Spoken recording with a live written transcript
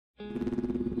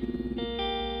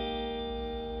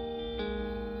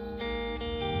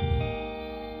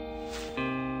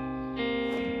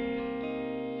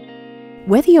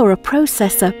Whether you're a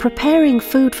processor preparing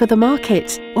food for the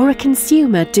market or a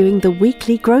consumer doing the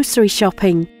weekly grocery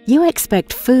shopping, you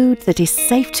expect food that is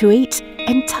safe to eat,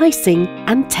 enticing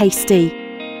and tasty.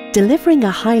 Delivering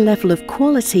a high level of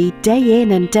quality day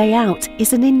in and day out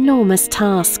is an enormous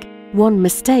task. One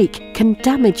mistake can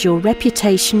damage your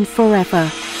reputation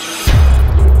forever.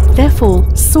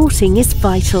 Therefore, sorting is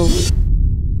vital.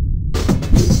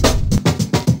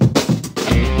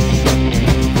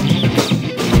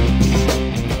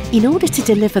 In order to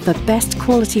deliver the best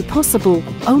quality possible,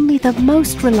 only the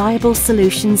most reliable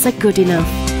solutions are good enough.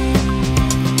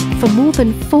 For more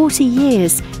than 40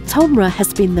 years, TOMRA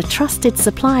has been the trusted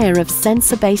supplier of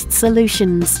sensor-based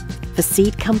solutions for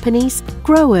seed companies,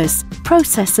 growers,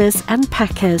 processors and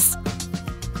packers.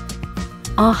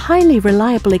 Our highly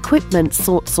reliable equipment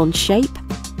sorts on shape,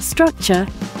 structure,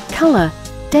 colour,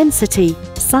 density,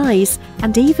 size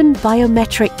and even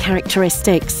biometric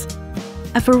characteristics.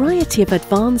 A variety of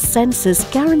advanced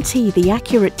sensors guarantee the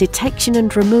accurate detection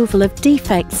and removal of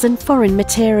defects and foreign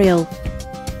material.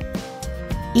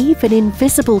 Even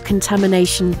invisible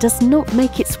contamination does not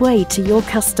make its way to your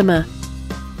customer.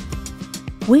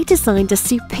 We designed a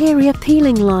superior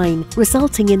peeling line,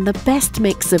 resulting in the best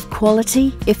mix of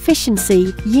quality,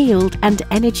 efficiency, yield and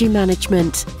energy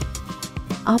management.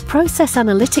 Our process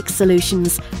analytics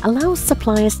solutions allow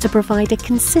suppliers to provide a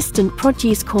consistent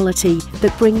produce quality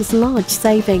that brings large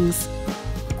savings.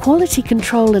 Quality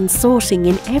control and sorting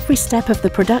in every step of the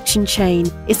production chain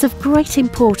is of great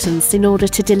importance in order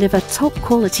to deliver top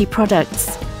quality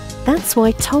products. That's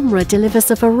why TOMRA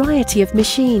delivers a variety of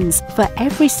machines for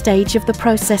every stage of the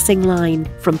processing line,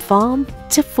 from farm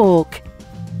to fork.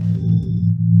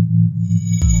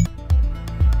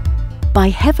 By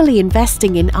heavily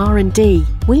investing in R&D,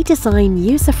 we design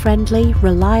user-friendly,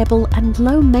 reliable and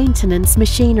low-maintenance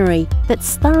machinery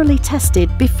that's thoroughly tested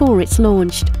before it's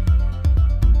launched.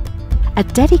 A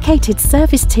dedicated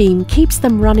service team keeps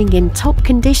them running in top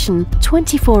condition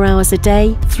 24 hours a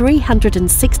day,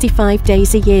 365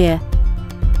 days a year.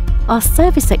 Our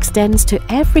service extends to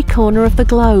every corner of the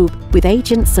globe, with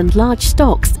agents and large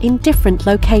stocks in different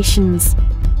locations.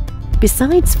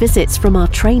 Besides visits from our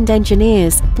trained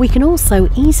engineers, we can also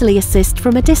easily assist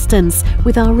from a distance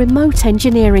with our remote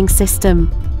engineering system.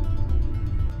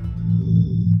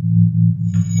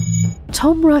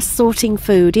 TOMRA Sorting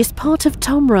Food is part of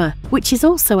TOMRA, which is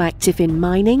also active in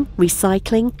mining,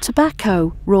 recycling,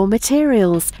 tobacco, raw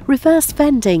materials, reverse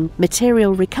vending,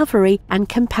 material recovery and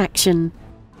compaction.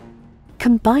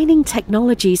 Combining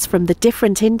technologies from the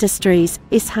different industries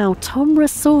is how TOMRA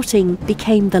Sorting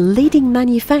became the leading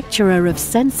manufacturer of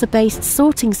sensor-based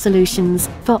sorting solutions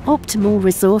for optimal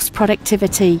resource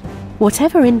productivity.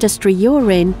 Whatever industry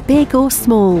you're in, big or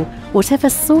small, whatever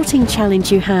sorting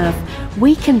challenge you have,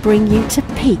 we can bring you to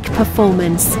peak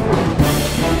performance.